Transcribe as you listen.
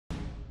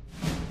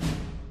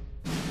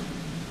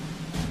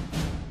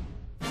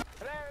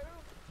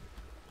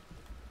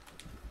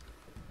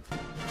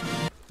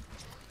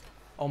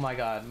Oh my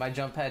god, my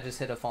jump pad just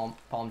hit a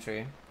palm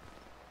tree.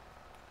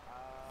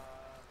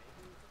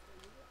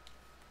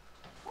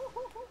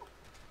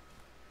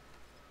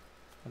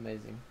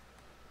 Amazing.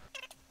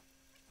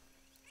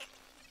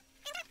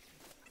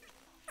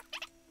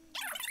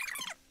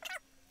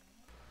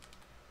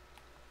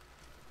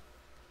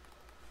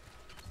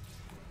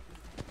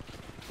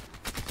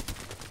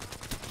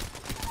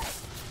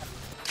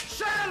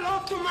 Say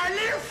hello to my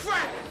little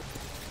friend!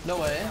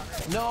 No way.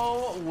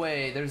 No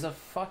way. There's a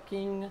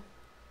fucking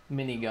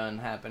minigun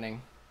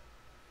happening.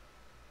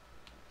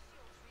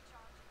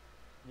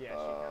 Yeah, she kind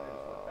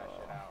of flipped that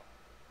shit out.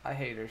 I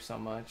hate her so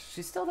much.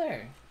 She's still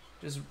there.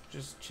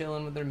 Just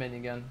chilling with her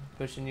minigun.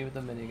 Pushing you with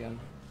the minigun.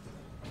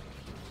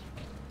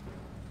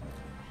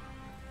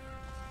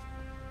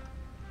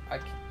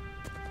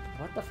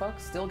 What the fuck?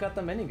 Still got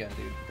the minigun,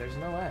 dude. There's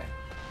no way.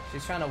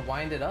 She's trying to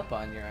wind it up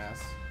on your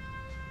ass.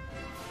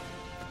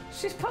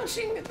 She's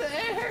punching the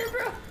air,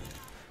 bro.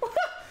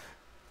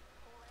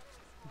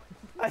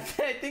 I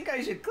think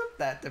I should clip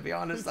that, to be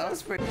honest. That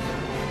was pretty.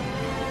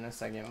 In a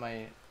second, my.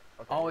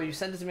 Okay. Oh, you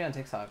sent it to me on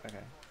TikTok.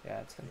 Okay.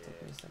 Yeah, it's gonna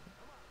take me a second.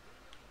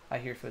 I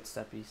hear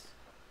footsteppies.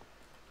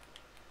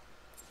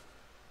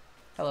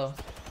 Hello.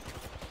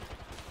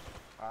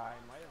 I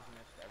might have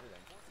missed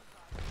everything.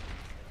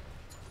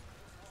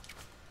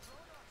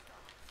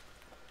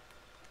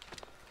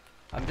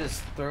 I'm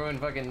just throwing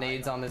fucking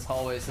nades on this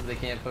hallway so they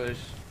can't push.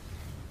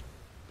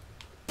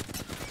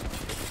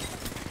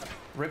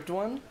 Ripped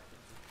one?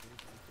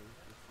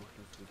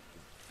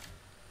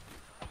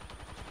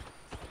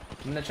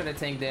 I'm gonna try to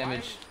tank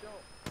damage.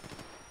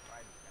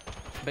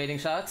 Baiting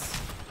shots.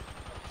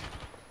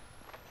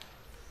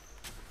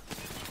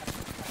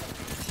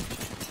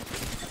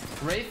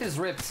 Wraith is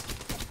ripped.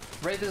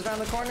 Wraith is around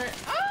the corner.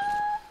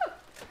 Ah!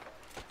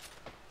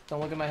 Don't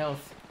look at my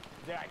health.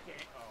 Yeah, I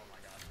can't. Oh my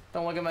god.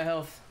 Don't look at my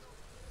health.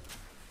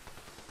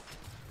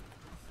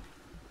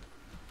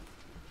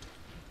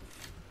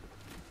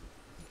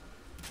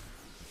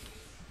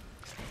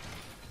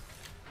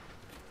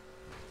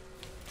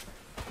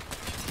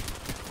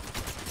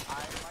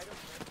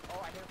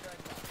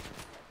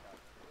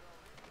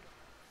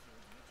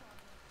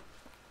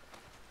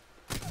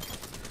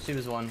 She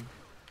was one.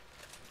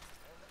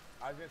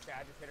 I was gonna say,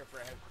 I just hit her for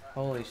a head.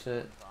 Holy shit.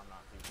 So I'm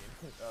not thinking.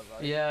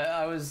 Like, yeah,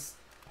 I was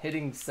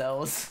hitting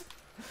cells.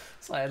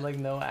 So I had like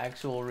no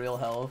actual real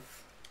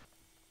health.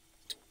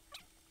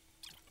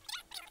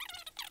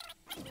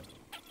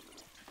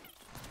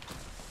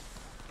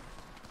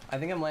 I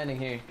think I'm landing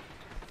here.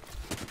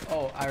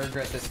 Oh, I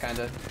regret this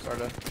kinda,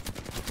 sorta.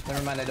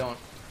 Never mind, I don't.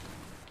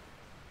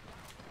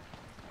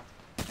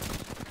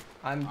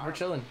 We're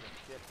chilling.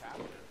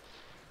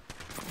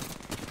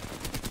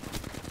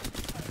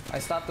 I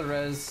stopped the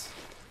res.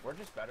 We're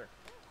just better.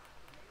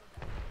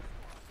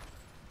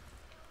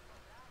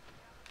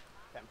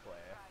 Temple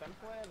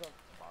the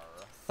bar.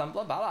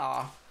 Thumbla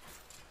bala.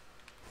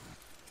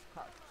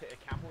 I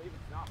can't believe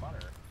it's not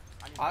butter.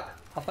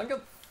 I think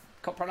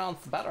it's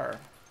pronounced better.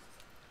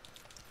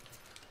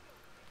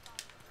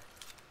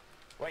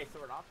 Wait, so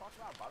we're not talking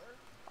about butter?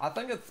 I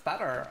think it's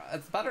better.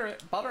 It's better.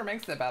 Butter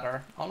makes it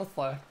better,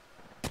 honestly.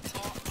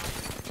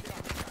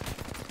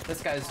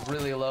 This guy's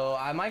really low.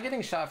 Am I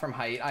getting shot from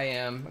height? I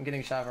am. I'm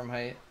getting shot from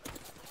height.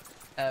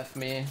 F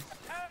me.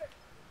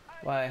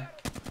 Why?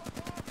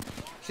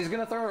 She's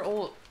gonna throw her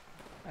ult,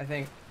 I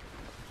think.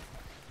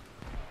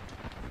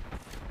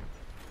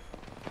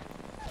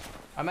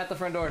 I'm at the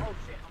front door. Oh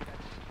shit,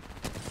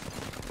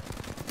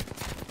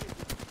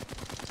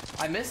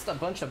 I missed a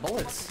bunch of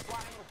bullets.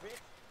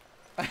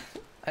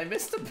 I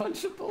missed a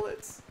bunch of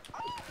bullets.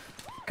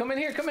 Come in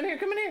here, come in here,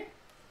 come in here.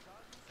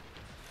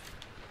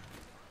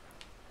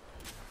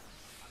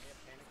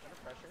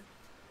 Pressure.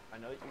 I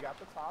know that you got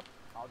the top.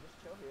 I'll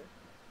just chill here.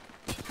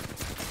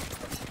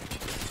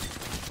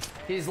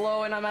 He's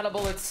low and I'm out of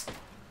bullets.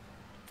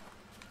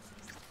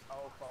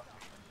 Oh fuck.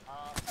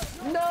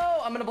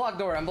 No! I'm gonna block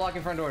door. I'm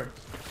blocking front door.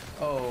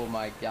 Oh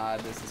my god,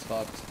 this is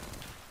fucked.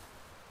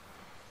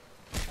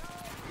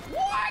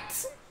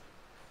 What?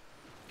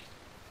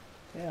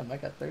 Damn, I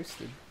got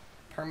thirsted.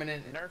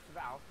 Permanent Nerf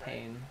Valve, right?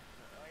 pain.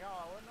 Like,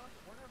 oh, we're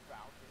Nerf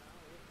Valve, you know?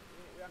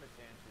 We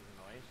understand she's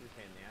annoying. She's a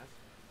pain in the ass.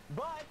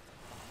 But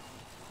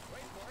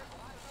wait for it.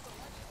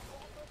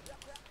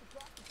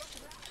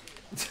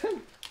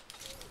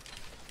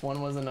 One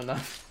wasn't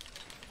enough.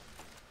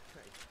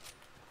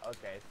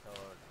 Okay, so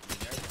you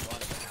nerfed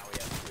one, but now we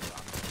have two.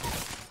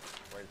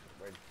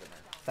 Where's the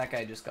nerf? That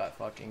guy just got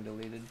fucking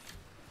deleted.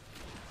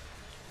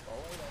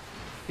 Oh,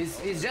 He's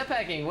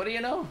jetpacking. What do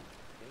you know?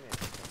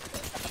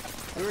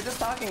 We were just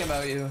talking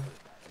about you.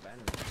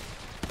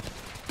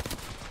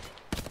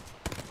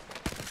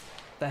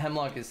 The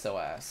hemlock is so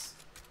ass.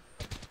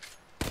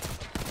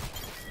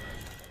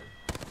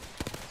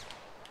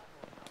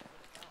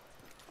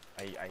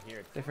 I hear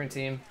it. Different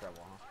team.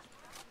 Trouble, huh?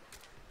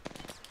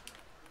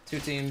 Two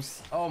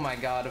teams. Oh my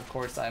god, of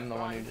course I'm the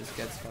one who just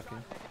gets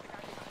fucking...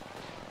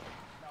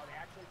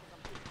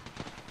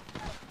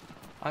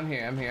 I'm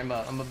here, I'm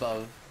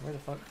above. Where the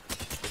fuck?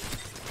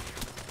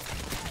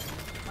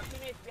 My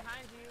teammate's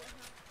behind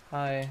you.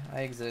 Hi,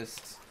 I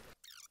exist.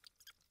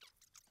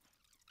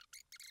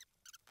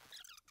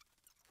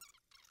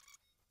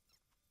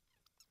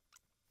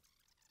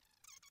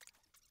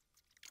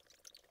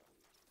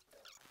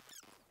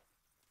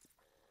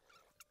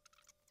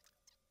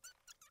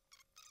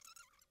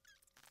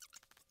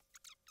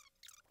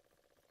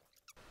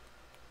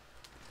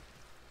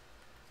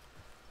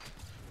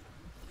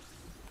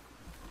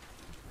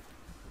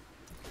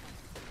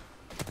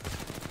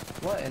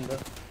 What in the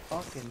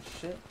fucking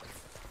shit?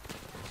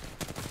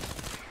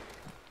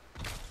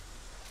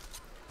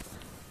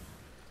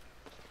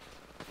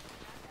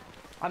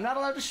 I'm not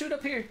allowed to shoot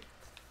up here.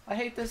 I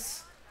hate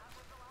this.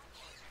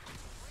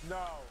 No.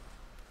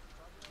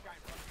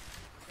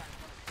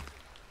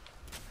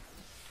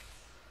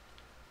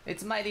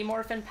 It's Mighty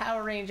Morphin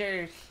Power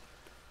Rangers.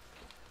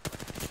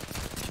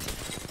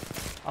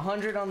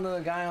 100 on the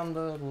guy on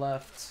the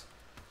left.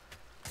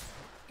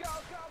 Go, go,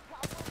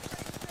 Power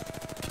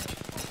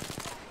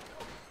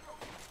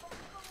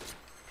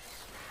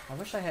I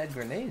wish I had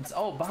grenades.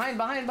 Oh, behind,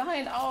 behind,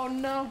 behind. Oh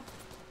no.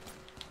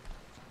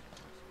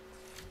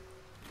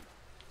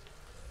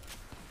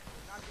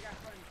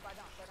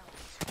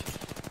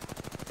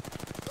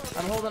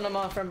 I'm holding him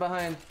off from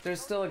behind.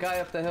 There's still a guy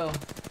up the hill.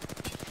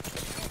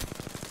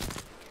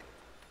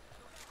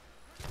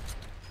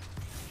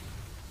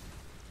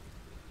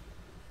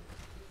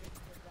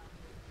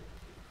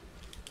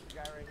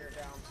 Guy right here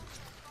down.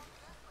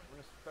 I'm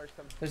gonna thirst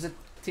him. There's a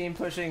team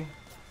pushing.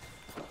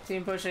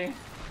 Team pushing.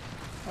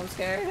 I'm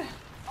scared.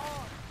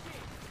 Oh,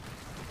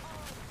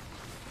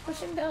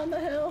 Pushing down the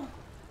hill. you're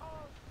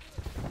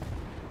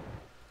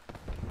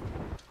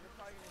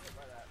probably gonna get hit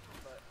by that,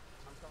 but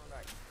I'm coming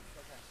back.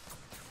 It's okay.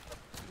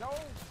 No!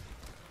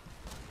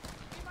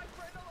 Leave my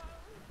friend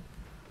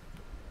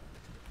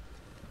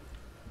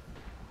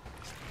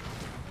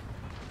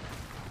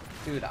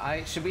alone!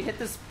 Dude, should we hit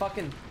this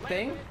fucking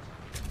thing?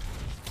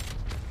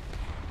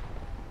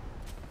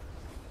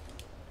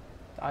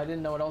 I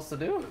didn't know what else to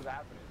do. What's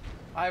happening?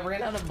 I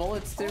ran out of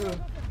bullets too.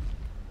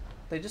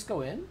 They just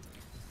go in?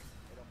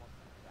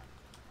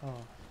 Oh.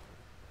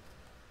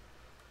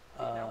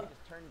 Now we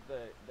just turned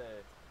the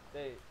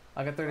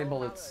I got 30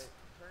 bullets.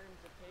 Turn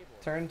the table.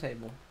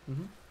 Turntable.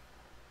 Mm-hmm.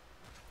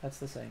 That's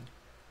the saying.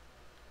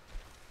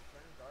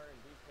 Turns are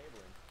indeed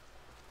tabling.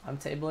 I'm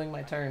tabling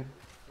my turn.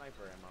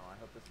 Sniper ammo. I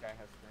hope this guy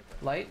has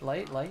sniper. Light,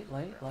 light, light,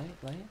 light, light,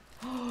 light.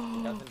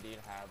 He does indeed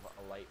have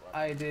a light weapon.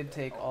 I did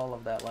take all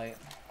of that light.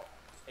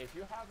 If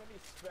you have any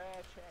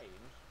spare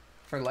change,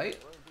 For light?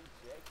 we'll indeed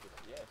take it.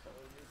 Yes, I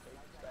will indeed take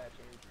the spare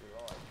change for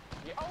your life.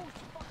 Yeah. Oh,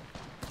 fuck.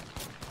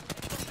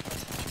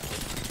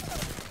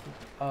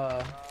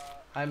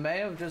 I may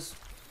have just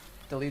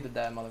deleted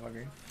that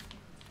motherfucker.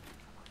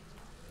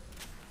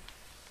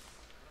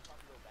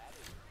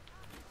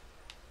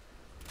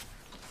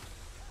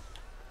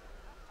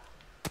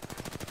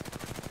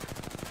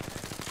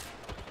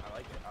 I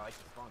like it. I like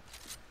the spunk.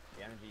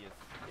 The energy is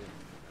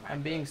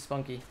I'm being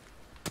spunky.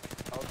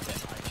 okay.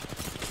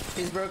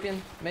 He's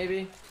broken,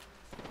 maybe.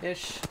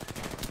 Ish.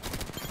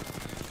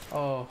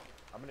 Oh.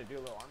 I'm gonna do a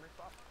little armor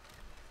swap.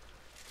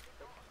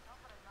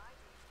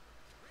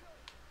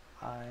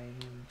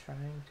 I'm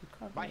trying to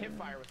cover. My hip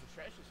fire was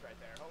atrocious right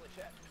there. Holy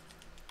shit.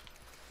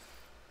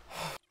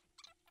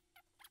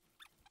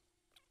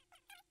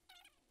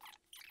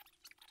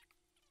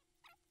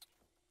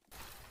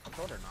 I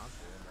told her not to,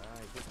 and I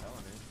keep telling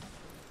her.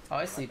 Oh,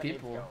 I see Let the nades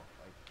people. go. Like,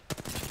 I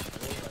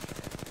really let the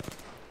nades go.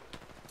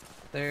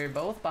 They're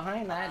both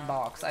behind that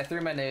box. I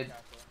threw my nade.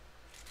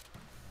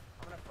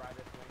 I'm gonna fry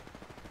this thing.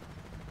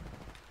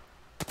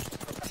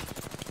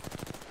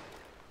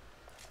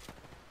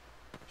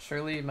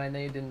 Surely my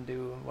nade didn't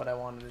do what I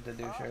wanted it to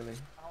do, surely.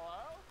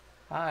 Hello?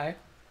 Hi.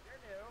 You're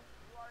new.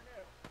 You are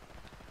new.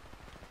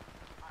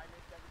 I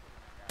missed everything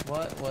in that guy.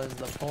 What was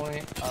the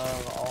point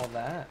of all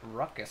that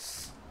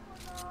ruckus?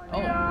 Oh.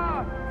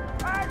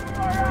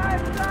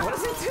 What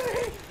is he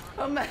doing?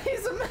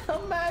 He's a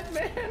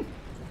madman.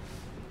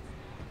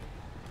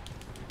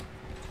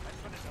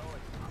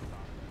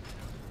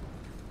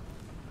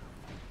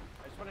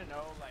 I just wanna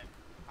know, like,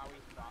 how he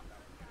thought that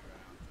was gonna go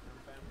down. You know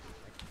what I'm saying?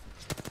 Like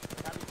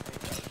how do you think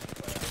that was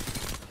gonna play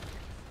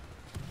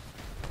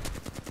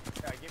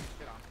out? Yeah, give me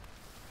shit on.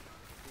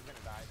 He's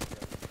gonna die.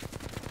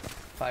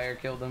 Fire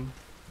killed him.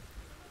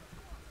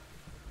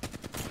 He's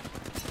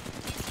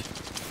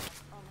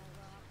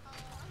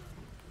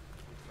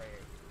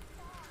great.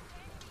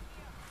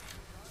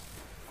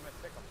 I'm gonna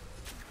stick him.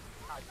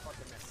 Ah, I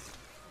fucking missed.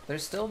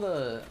 There's still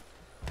the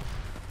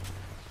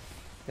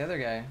other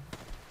guy.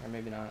 Or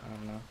maybe not, I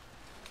don't know.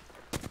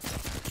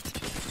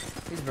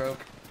 He's broke.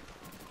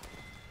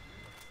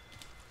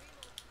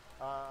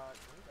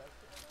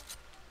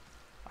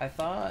 I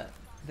thought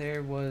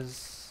there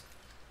was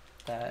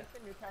that I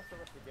think Newcastle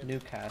was the good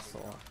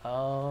Newcastle.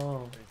 Oh,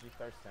 Or did you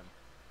thirst him?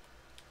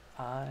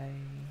 I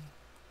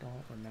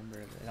don't remember.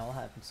 It all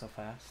happened so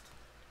fast.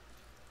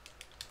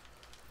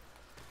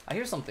 I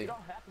hear something. You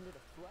don't happen to the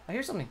flat? I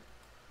hear something.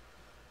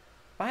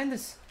 Behind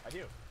this. I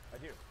do.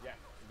 Yeah,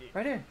 indeed.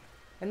 Right here.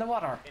 In the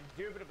water.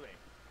 Indubitably.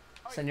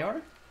 Oh,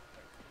 Senor?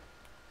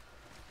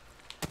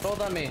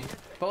 Both on me.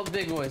 Both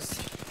big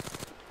boys.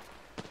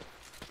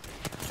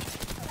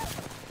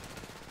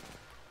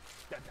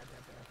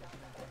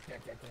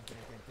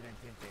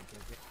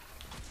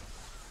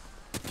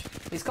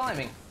 He's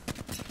climbing.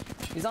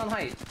 He's on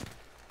height.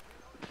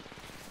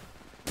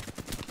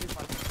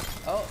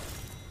 Oh.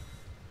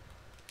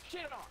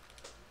 Shit on.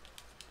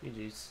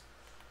 GG's.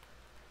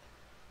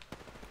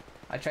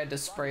 I tried to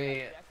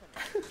spray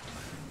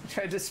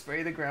tried to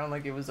spray the ground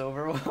like it was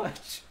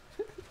Overwatch.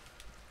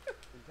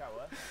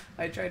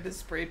 I tried to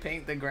spray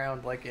paint the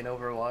ground like in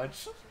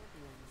Overwatch.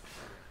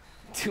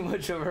 Too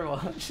much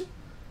Overwatch.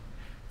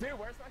 Dude,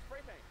 where's my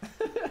spray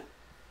paint?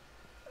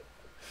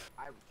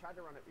 I tried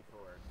to run it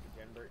before.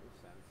 Gen Burton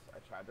Sense. I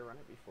tried to run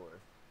it before.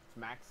 It's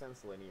max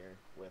sense linear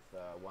with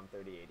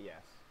 130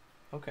 ADS.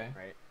 Okay.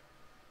 Right?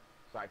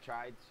 So I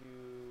tried to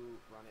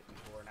run it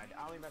before, and I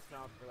only messed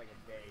around for like a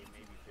day,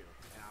 maybe two.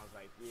 And I was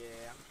like, yeah,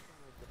 I'm just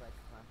gonna go back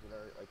to class with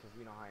her, like, cause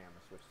you know how I am,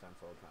 I switch sense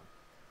all the time.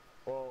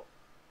 Well,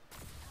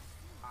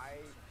 I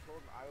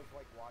was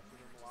like watching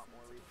him a lot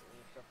more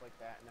recently and stuff like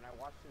that, and then I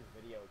watched his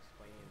video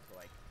explaining to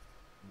like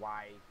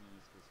why he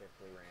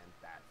specifically ran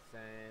that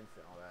sense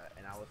and all that,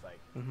 and I was like,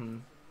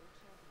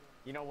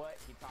 you know what?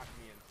 He talked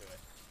me into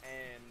it,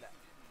 and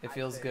it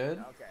feels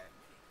good. Okay,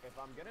 if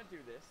I'm gonna do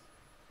this,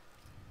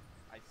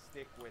 I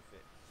stick with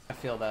it. I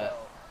feel that.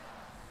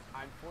 So,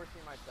 I'm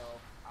forcing myself.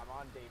 I'm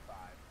on day 5,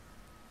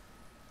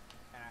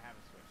 and I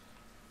haven't switched.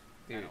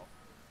 Dude,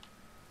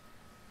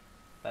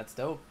 that's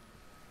dope.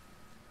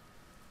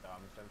 So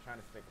I'm trying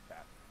to stick with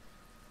that.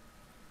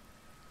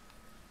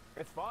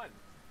 It's fun.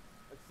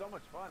 It's so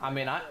much fun. I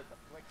mean, feel like the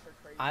flicks are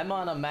crazy. I'm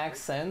on a max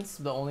sense.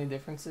 The only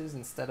difference is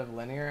instead of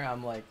linear,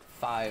 I'm like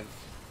 5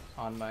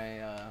 on my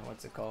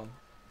what's it called?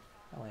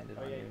 I landed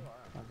on you.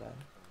 Not bad.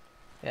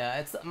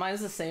 Yeah,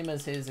 mine's the same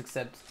as his,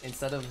 except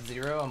instead of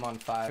 0, I'm on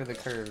 5 for the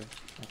curve,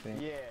 I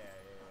think. Yeah.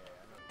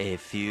 A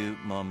few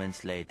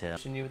moments later.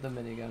 Pushing you with the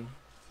minigun.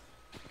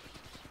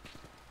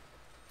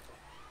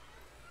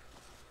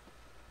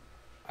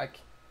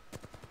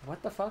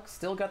 What the fuck?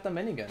 Still got the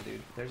minigun,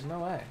 dude. There's no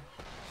way.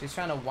 She's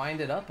trying to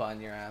wind it up on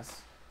your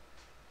ass.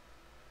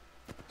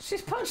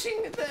 She's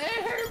punching the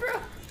air, bro.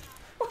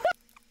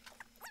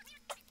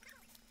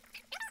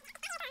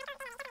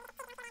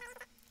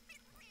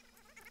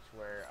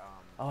 Where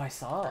oh, I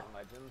saw.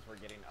 Legends were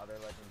getting other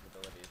legends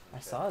abilities. I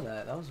saw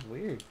that. That was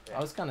weird. Yeah.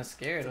 I was kind of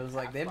scared. I was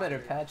like, they better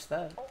patch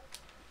that.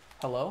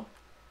 Hello?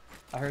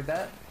 I heard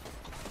that.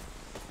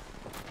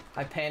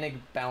 I panic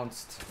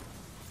bounced.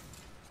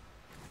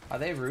 Are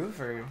they roof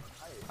or?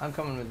 I'm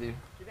coming with you.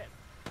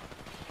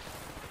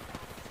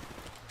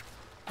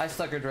 I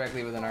stuck her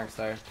directly with an arc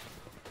star.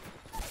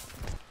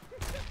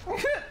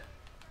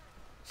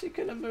 She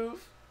couldn't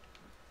move.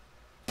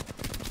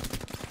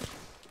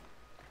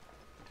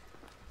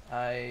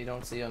 I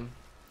don't see him.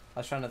 I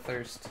was trying to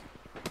thirst.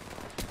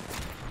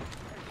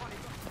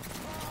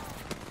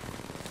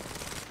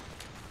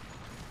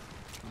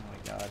 Oh my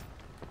god.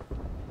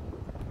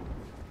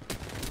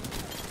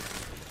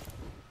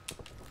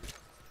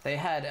 They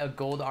had a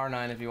gold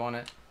R9 if you want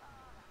it.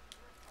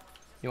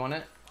 You want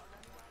it?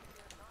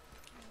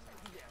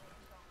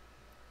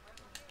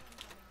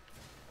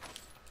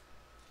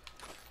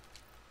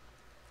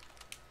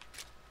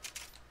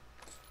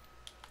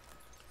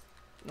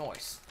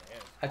 Nice.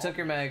 I took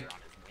your mag.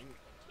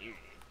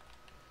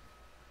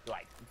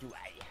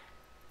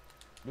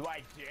 Do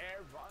I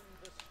dare run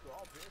the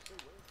Scorpius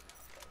away?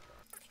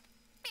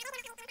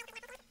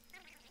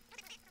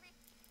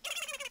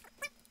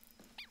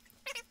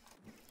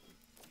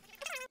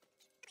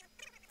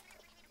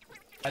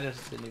 I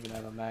just didn't even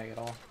have a mag at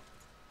all.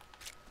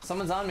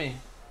 Someone's on me.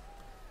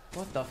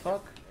 What the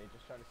fuck? They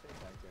just try to save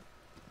that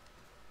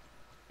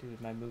too. Dude,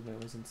 my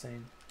movement was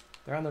insane.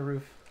 They're on the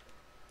roof.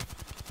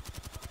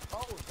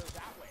 Oh, they're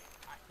that way.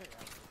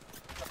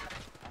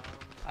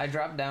 I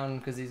dropped down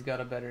because he's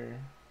got a better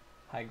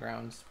high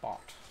ground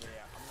spot. Yeah,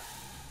 I'm not.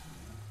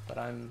 But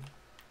I'm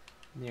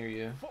near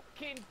you.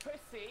 Fucking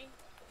pussy.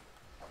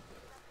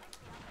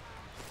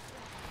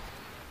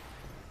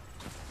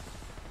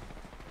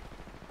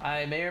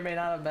 I may or may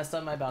not have messed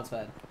up my bounce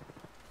pad.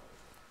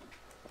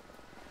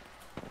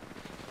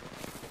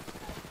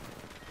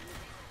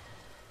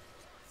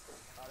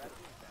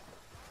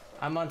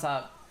 I'm on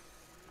top.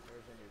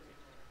 There's a new team.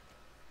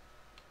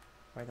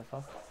 Where the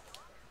fuck?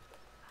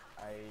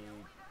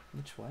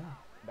 Which way?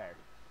 There.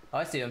 Oh,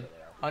 I see him.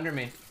 Under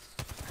me.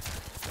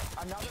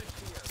 Another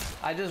tier.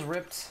 I just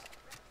ripped.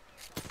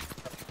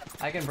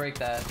 I can break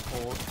that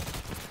ult.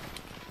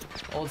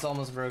 Ult's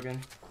almost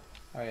broken.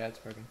 Oh yeah, it's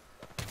broken.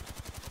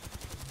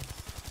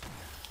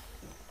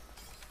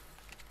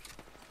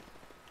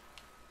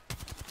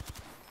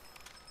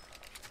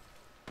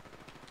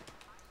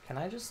 Can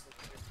I just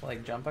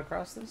like jump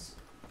across this?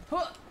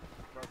 Huh!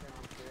 Broken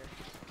on tier.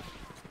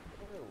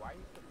 Why are you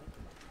still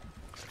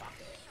Stop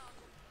it.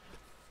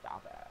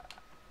 Stop it.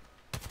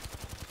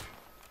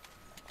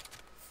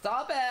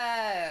 Stop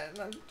it!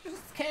 I'm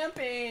just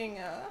camping!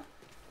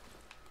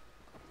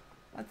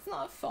 That's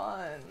not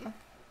fun.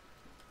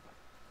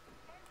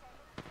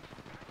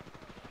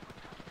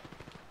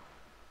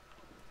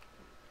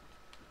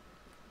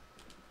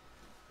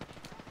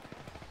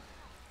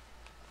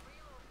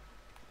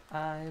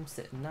 I'm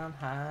sitting on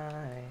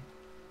high.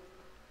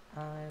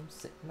 I'm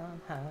sitting on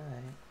high.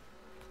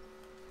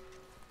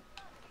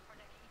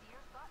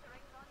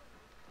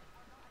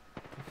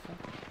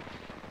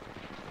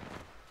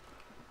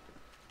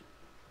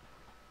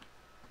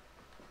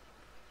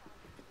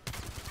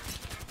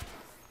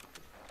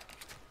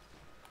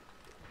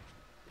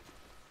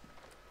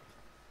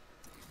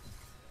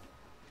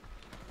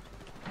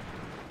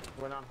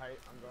 Went on height,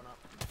 I'm going up.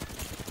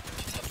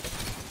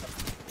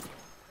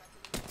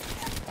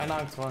 I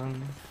knocked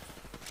one.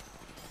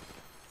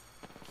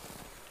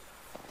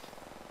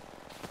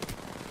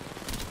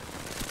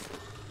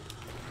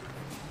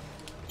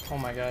 Oh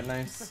my god,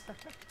 nice.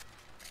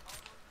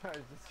 I was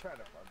just trying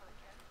to fuck.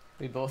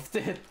 We both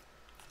did.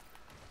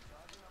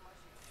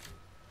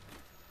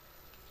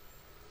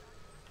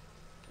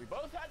 We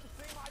both had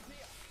the same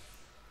idea.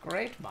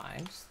 Great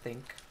minds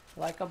think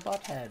like a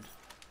butthead.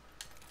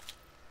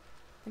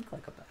 Think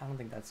like a I don't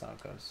think that's how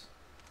it goes.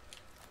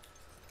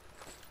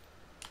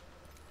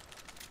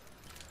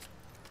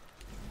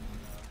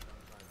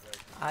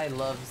 I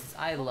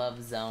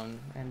love Zone,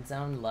 and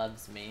Zone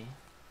loves me.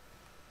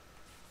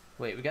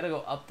 Wait, we gotta go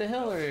up the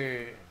hill,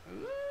 or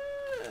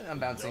I'm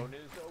bouncing. Zone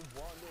is a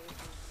wonderful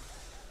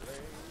place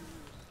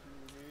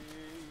to be.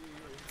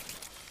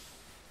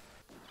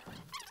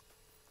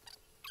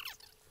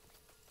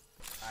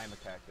 I am a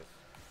cactus.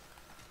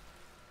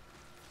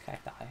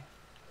 Cacti.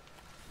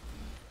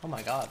 Oh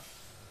my god.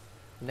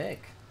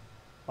 Nick,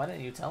 why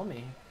didn't you tell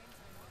me?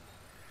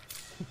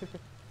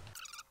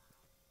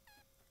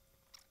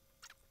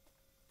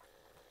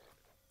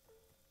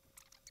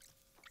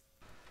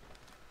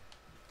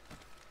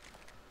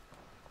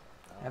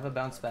 I have a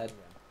bounce pad.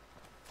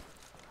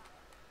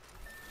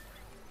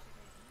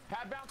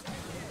 Pad bounce again.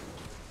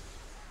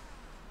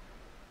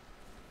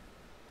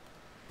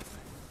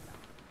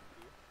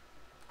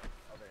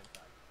 Oh, they're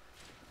inside.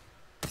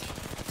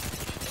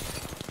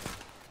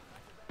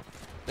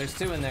 There's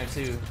two in there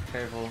too.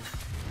 Careful.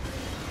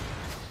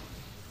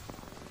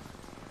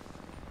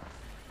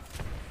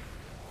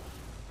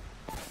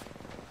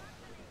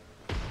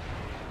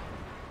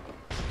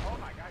 Oh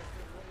my god,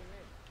 he's winning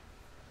me.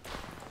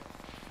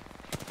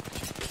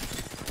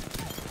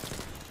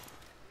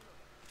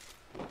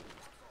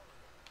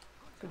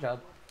 Good job.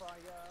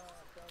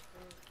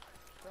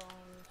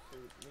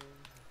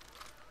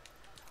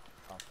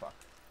 Oh fuck.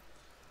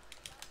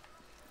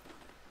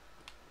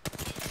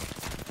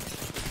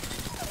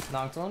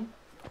 Knocked one.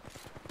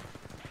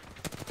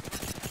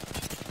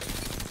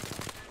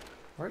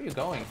 Where are you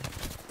going?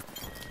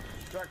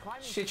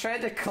 She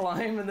tried to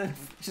climb and then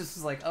just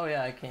was like, oh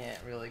yeah, I can't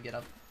really get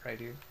up right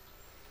here.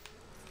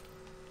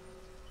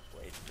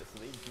 Wait, this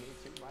leads me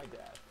to my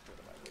death. What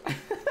am I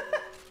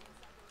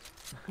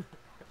doing?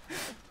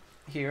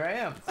 Here I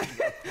am.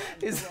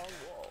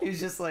 he's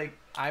just like,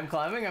 I'm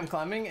climbing,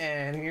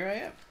 and here I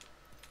am.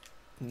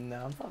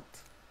 Now I'm fucked.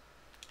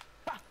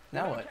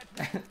 Now what?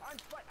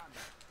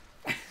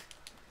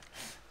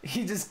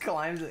 He just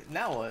climbs it.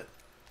 Now what?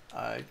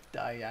 I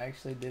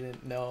actually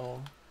didn't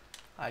know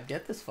I'd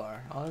get this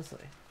far,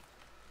 honestly.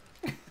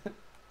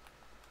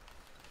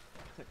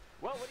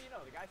 Well, what do you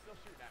know? The guy's still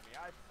shooting at me.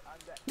 I'm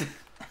dead.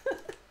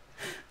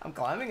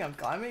 I'm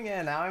climbing,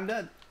 and now I'm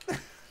dead. I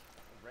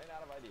ran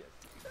out of ideas.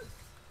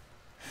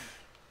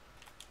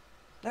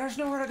 There's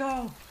nowhere to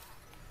go.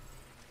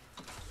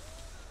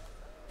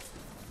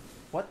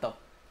 What the?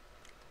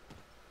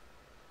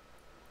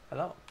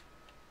 Hello.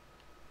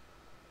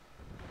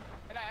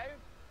 Hello.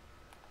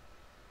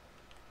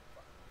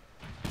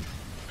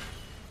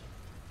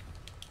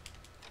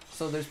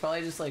 So there's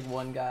probably just like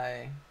one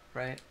guy,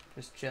 right?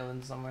 Just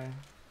chilling somewhere.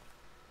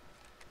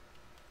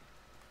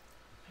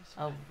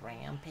 A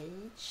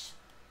rampage?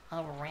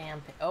 A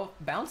rampage. Oh,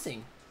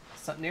 bouncing.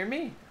 Something near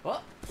me.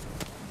 What?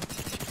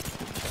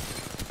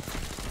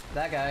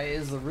 That guy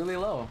is really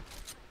low.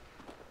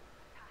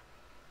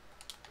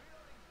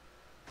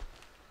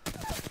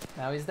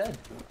 Now he's dead.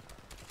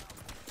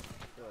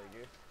 Really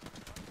good.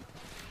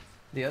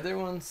 The other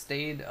one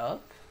stayed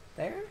up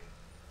there?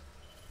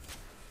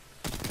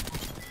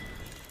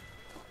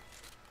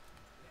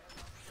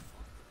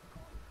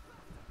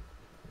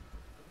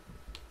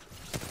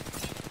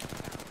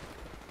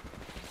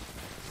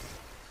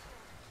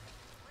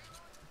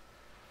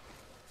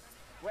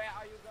 Where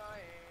are you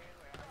going?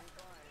 Where are you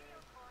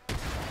going?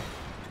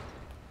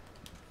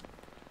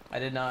 I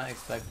did not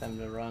expect them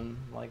to run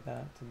like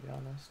that, to be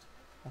honest.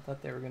 I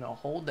thought they were gonna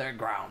hold their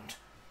ground.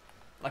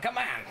 Like a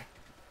man!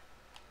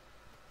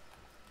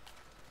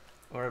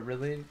 Or a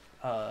really,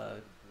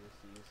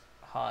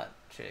 hot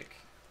chick.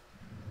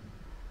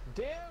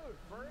 Dude,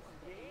 first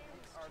game?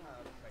 Or no,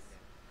 that's second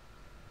game.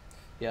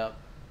 Yep.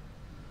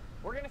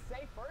 We're gonna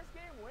say first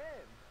game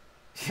win.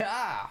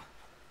 Yeah!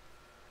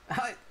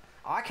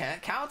 I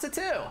can't count to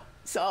 2!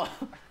 So,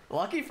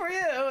 lucky for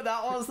you,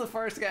 that was the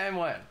first game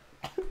win.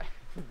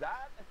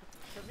 That,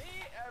 to me,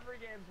 every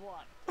game's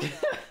won.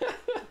 So.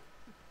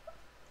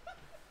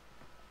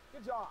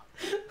 Good job.